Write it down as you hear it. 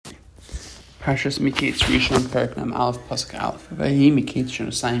Parshas Miketz Rishon Perek Nam Aleph Pasuk Aleph. Vahi Miketz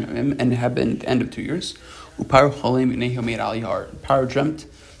Shenosaim Amim, and it happened at the end of 2 years. Uparo Cholim Inehu Made Al Yar. Paro dreamt,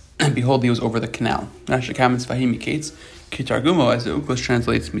 and behold, he was over the canal. Rashi comments Vahi Miketz Kitargumo, as the Ukos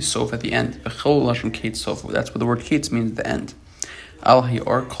translates Misof at the end. Bechol Lashon Ketz Sof. That's what the word Ketz means, the end. Al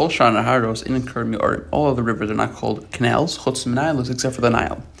Hior Kol Shan Haros Inkar Mior. All of the rivers are not called canals, Chutz Minailos, except for the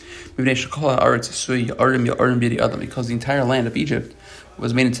Nile. Because the entire land of Egypt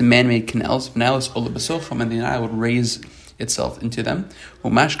was made into man-made canals, and the Nile would raise itself into them.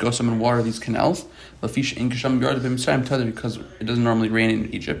 Umashkosam and water these canals. Because it doesn't normally rain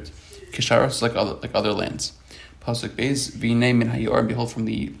in Egypt. Kisharos like other lands. Pasuk Beis V'nei min hayor, behold from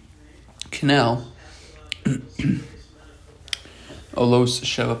the canal. Olos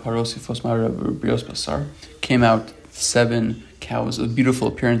sheva parosi fosmara brios basar, came out 7 cows of beautiful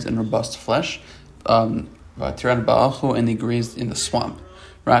appearance and robust flesh. And they grazed in the swamp.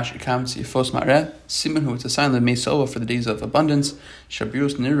 Rashi comes Yafos Mare, Simon, who it's a sign of Mesova for the days of abundance.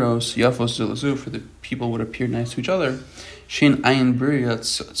 Shabrios Niros, Yafos Zulazu, for the people would appear nice to each other. Shin Ayin Buriyat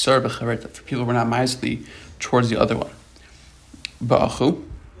Tsar Becharet, for people were not miserly towards the other one.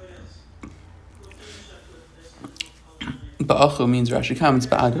 Ba'achu means Rashi comments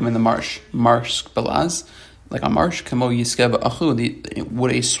Ba'agam in the marsh. Marsh Balaz, like a marsh, Kamo Yiskeva Achu,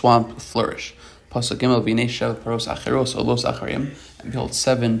 would a swamp flourish. Pasuk Gimel V'nei Shev Paros Acheros Olos Acharim, and behold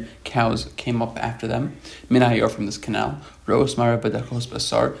 7 cows came up after them. Minayor from this canal. Ros Mara Badakos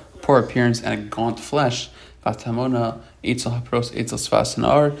Basar, poor appearance and a gaunt flesh. Vatamona Eitzel Haparos Eitzel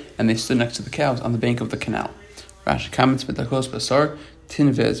Svasanar, and they stood next to the cows on the bank of the canal. Rashi comments Badakos Basar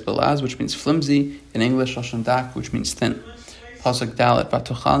Tinvez Balaz, which means flimsy in English. Lashon Dak, which means thin. Pasuk Dalet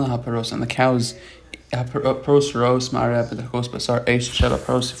Vatochana Haparos, and the cows. And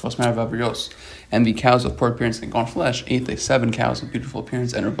the cows of poor appearance and gaunt flesh ate the 7 cows of beautiful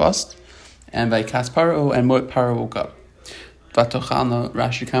appearance and robust. And Vaikas Paro, and Moed Paro woke up. Vatochalna,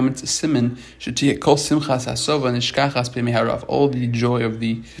 Rashi comments, Simon, Kol Simchas Hasova Nishkachas B'meharav, all the joy of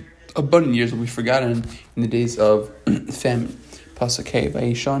the abundant years will be forgotten in the days of famine. Pasuk Hey,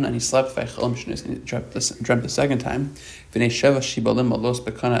 Vayishon, and he slept, Vaychalam Shnis, and he dreamt the second time. V'nei Sheva Shibalim Alos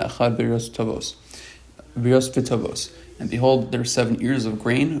Bekana Echad B'rios Tovos. And behold, their 7 ears of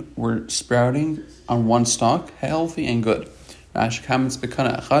grain were sprouting on one stalk, healthy and good. Rashi comments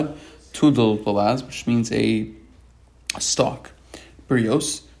Bekana Echad Tudol Balaz, which means a stalk.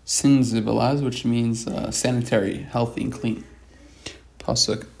 Brios Sinz Balaz, which means sanitary, healthy and clean.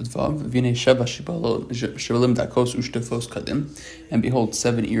 Pasuk Dvav V'nei Sheva Shibalim Dakos Ushtefos Kadim, and behold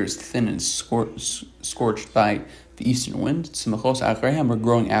 7 ears thin and scorched by the eastern wind. Tzimachos Achrayim were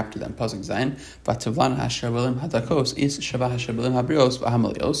growing after them. Pasuk Zayin Vativlan Hashabelim Hadakos Is Sheva Hashabelim Habrios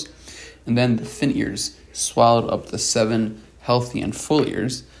Vahamalios, and then the thin ears swallowed up the 7 healthy and full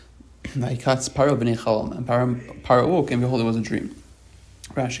ears. Vaikatz Paro B'nei Chalam, and Paro awoke, and behold, it was a dream.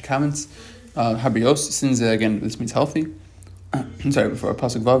 Rashi comments Habrios, since again this means healthy. Before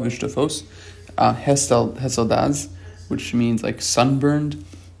Pasuk Vav Vishtafos, Heseldaz, which means like sunburned,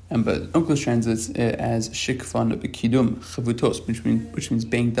 but Uncle's translates it as Shikfan B'Kidum Chavutos, which means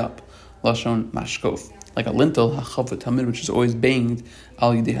banged up, Lashon Mashkof, like a lintel Hachavut Hamid, which is always banged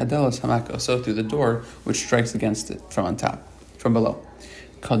Al Yidei Hadelas Hamaka, so through the door which strikes against it from on top, from below.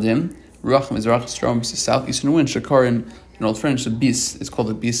 Kadim Ruach Mizrach, strong southeastern wind. Shakarin in Old French, so bis, it's called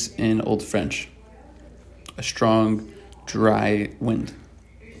a bis in Old French, a strong dry wind.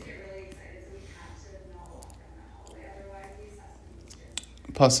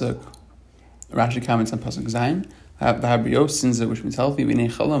 Pasuk, Rashi comments on Pasuk Zayin. V'habrios, since which means healthy. V'nei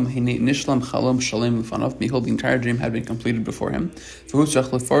chalam, nishlam chalam shalem l'fanav. Behold, the entire dream had been completed before him. V'hutzach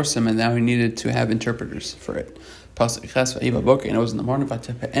leforsim, and now he needed to have interpreters for it. Pasuk Ches v'yiva boker, and it was in the morning.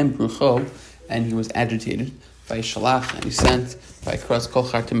 V'tepe'em brucho, and he was agitated. V'yishalach, and he sent. V'yikras kol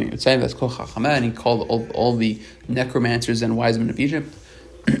chartamim yotzei, v'es kol chachameh, and he called all the necromancers and wise men of Egypt.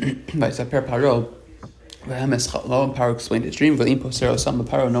 V'yisaper paro. Paro explained his dream. No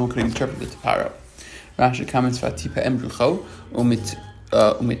one could interpret it to Paro. Rashi comments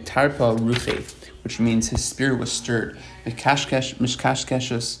umitarpa ruche, which means his spirit was stirred.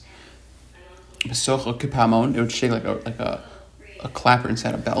 Mishkashkeshes besocho kipamon, it would shake like a clapper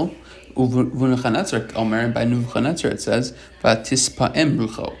inside a bell. Uvunuchanetzer omer, and by Nuchanetzer it says vatispa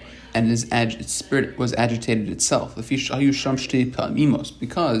rucho, and its spirit was agitated itself.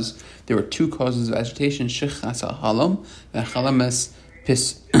 Because there were 2 causes of agitation: shichas halom and chalames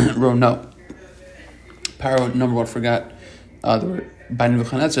pis rono. Paro, number 1, forgot. By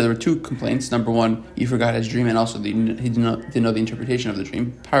Nebuchadnezzar, there were 2 complaints. Number 1, he forgot his dream, and also he didn't know the interpretation of the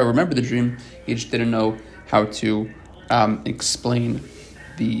dream. Paro remembered the dream; he just didn't know how to explain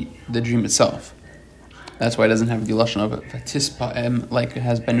the dream itself. That's why it doesn't have the lashon of it. Like it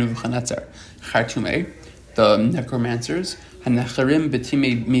has benu v'chanetzar. Chartumei, the necromancers, hanacharim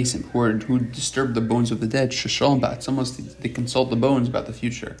betime mesim, who disturb the bones of the dead. Shashalom bat, they consult the bones about the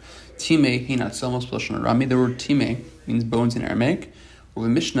future. Time hinat salmos lashon rami. The word time means bones in Aramaic. Or the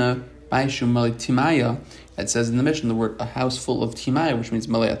Mishnah ba'ishu mali timaya. It says in the Mishnah the word a house full of timaya, which means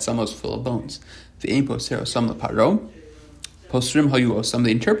malei atzamos, full of bones. The ein posero sam leparo. Posrim hayuosam,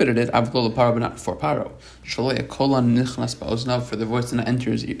 they interpreted it avlo leparo, but not for paro. Shalei kolan nichnas ba'oznav, for the voice that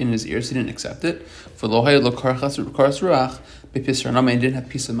enters in his ears, he didn't accept it. For lohei lo karas ruach bepisranam, and didn't have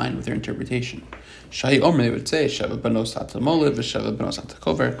peace of mind with their interpretation. Shahi omer, they would say sheva banos hatamoliv v'sheva banos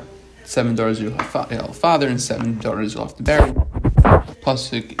hatakover. 7 daughters you'll have a father, and 7 daughters you'll have to bury.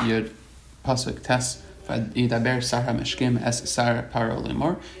 Pasuk yud, pasuk tes. Yidaber sar hameshkim es sar paro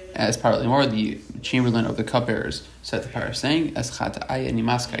limor. As paro limor, the chamberlain of the cupbearers said to Paro, saying, "Es chata'ay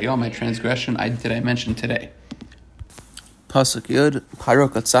animas kayom, my transgression did I mention today." Pasuk yud, Paro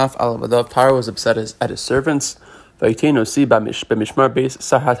katzaf alavadav. Paro was upset at his servants. Vayitein osi b'mishmar beis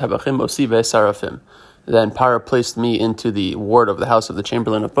sarhat habachim osi ve'sarafim. Then Paro placed me into the ward of the house of the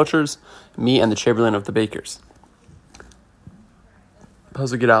chamberlain of butchers, me and the chamberlain of the bakers.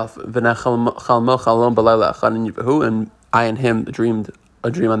 And I and him dreamed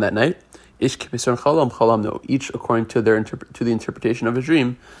a dream on that night. Each according to the interpretation of a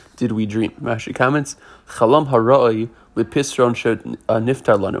dream, did we dream. Rashi comments,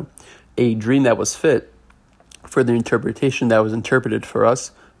 a dream that was fit for the interpretation that was interpreted for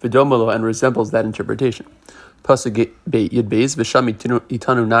us, and resembles that interpretation. Pasuk Yud Beis, V'sham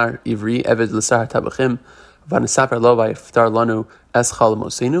itanu nar ivri eved l'sar tabachim v'nesaper lo v'yiftar lanu es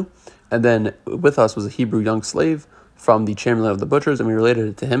chalamosenu. And then with us was a Hebrew young slave from the chamberlain of the butchers, and we related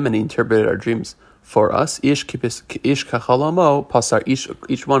it to him, and he interpreted our dreams for us. Ish kachalamo pasar,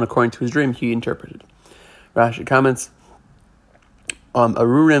 each one according to his dream he interpreted. Rashi comments,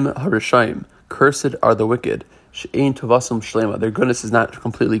 Arurim harishayim, cursed are the wicked. She'ein tovasum shlema, their goodness is not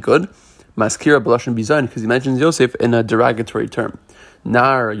completely good. Maskira b'lashon bizayin, because he mentions Yosef in a derogatory term.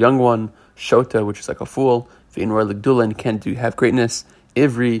 Nar, a young one. Shota, which is like a fool. V'inor l'gdula, and can't have greatness.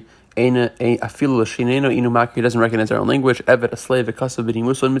 Ivri, afilu l'shineno inu maki, he doesn't recognize our own language. Evet, a slave, v'kasav b'di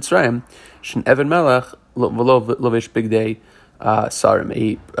musa in Mitzrayim. Shin evet melech, v'lo lovish big day sarim.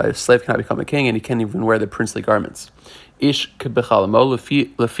 A slave cannot become a king, and he can't even wear the princely garments. Ish k'bechalamo,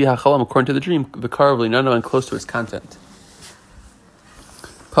 lefi hachalam, according to the dream, v'karav l'nano, and close to its content.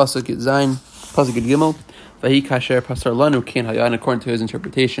 Pasuk Yud Zayin, Pasuk Yud Gimel, Vahi kasher pasar lanu kin hayan, according to his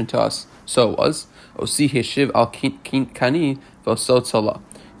interpretation to us, so it was. Osi heshiv al kani v'osot salah.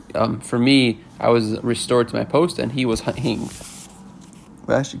 For me, I was restored to my post, and he was hanged.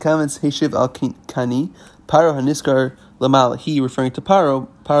 Rashi comments, heshiv al kani, Paro haniskar lamal, he referring to Paro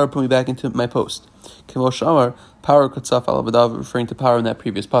put me back into my post. Kemosh Amar, Paro katzaf alavadav, referring to Paro in that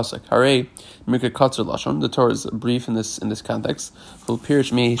previous pasuk. Hare mirka katzer lashon. The Torah is brief in this context. Full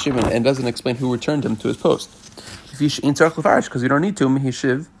pirish me hishiv, and doesn't explain who returned him to his post. If you ain't tzarich lefarish, because you don't need to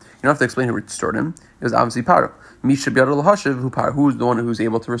hishiv, you don't have to explain who restored him. It was obviously Paro. Mishab yadol lahashiv, who Paro, who's the one who's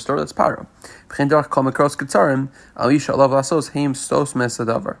able to restore? That's Paro. V'chendach kol mekros ketzarim alisha alav lasos heim stos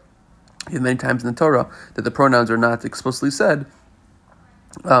mesadavar. Many times in the Torah that the pronouns are not explicitly said,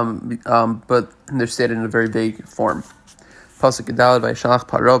 but they're stated in a very vague form. Pasuk Gedalad v'yishalach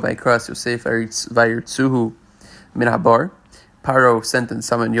Paro v'yikras Yosef v'yirtzuhu min habar. Paro sent and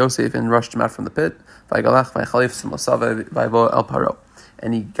summoned Yosef and rushed him out from the pit. V'yigalach v'yichalif simosav v'yivo el Paro.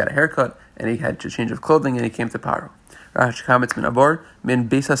 And he got a haircut, and he had a change of clothing, and he came to Paro. Rashi comments min habar min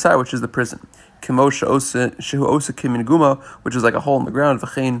beis hasar, which is the prison. Kimo shehu osa kimin guma, which is like a hole in the ground.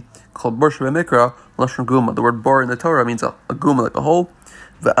 V'chein called bor shebemikra lashon guma. The word bor in the Torah means a guma, like a hole.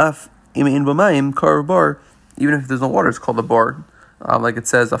 V'af imein b'mayim kar bar, even if there's no water, it's called a bor. Like it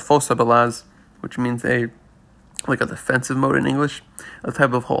says a fosa belaz, which means a defensive mode in English, a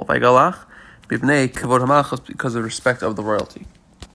type of hole. V'yigalach b'bnei kavod hamalchus, because of respect of the royalty.